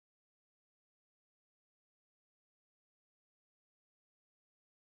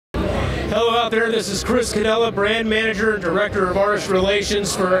Hello out there, this is Chris Cadella, Brand Manager and Director of Artist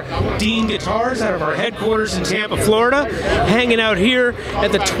Relations for Dean Guitars out of our headquarters in Tampa, Florida. Hanging out here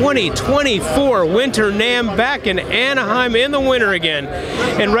at the 2024 Winter NAMM back in Anaheim in the winter again.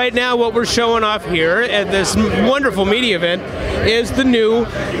 And right now what we're showing off here at this wonderful media event is the new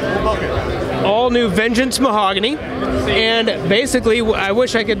all-new Vengeance Mahogany. And basically, I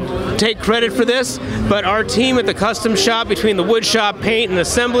wish I could take credit for this, but our team at the custom shop, between the wood shop, paint, and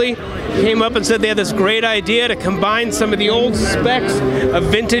assembly, came up and said they had this great idea to combine some of the old specs of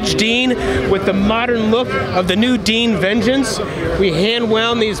vintage Dean with the modern look of the new Dean Vengeance. We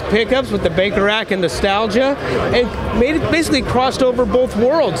hand-wound these pickups with the Baker rack and nostalgia, and made it basically crossed over both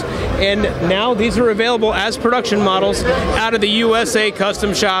worlds. And now these are available as production models out of the USA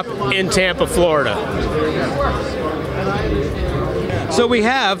Custom Shop in Tampa, Florida. So we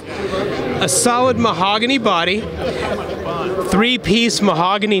have a solid mahogany body, three-piece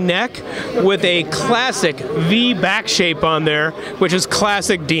mahogany neck with a classic V back shape on there, which is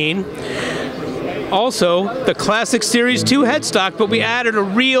classic Dean. Also, the classic Series 2 headstock, but we added a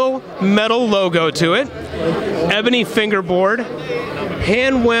real metal logo to it. Ebony fingerboard,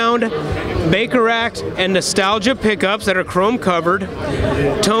 hand-wound Baker rack and nostalgia pickups that are chrome covered,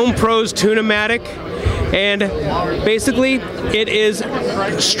 Tone Pros Tune-O-Matic, and basically it is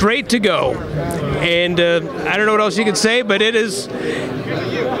straight to go. And I don't know what else you could say, but it is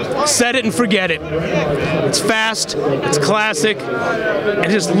set it and forget it. It's fast, it's classic, it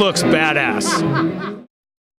just looks badass.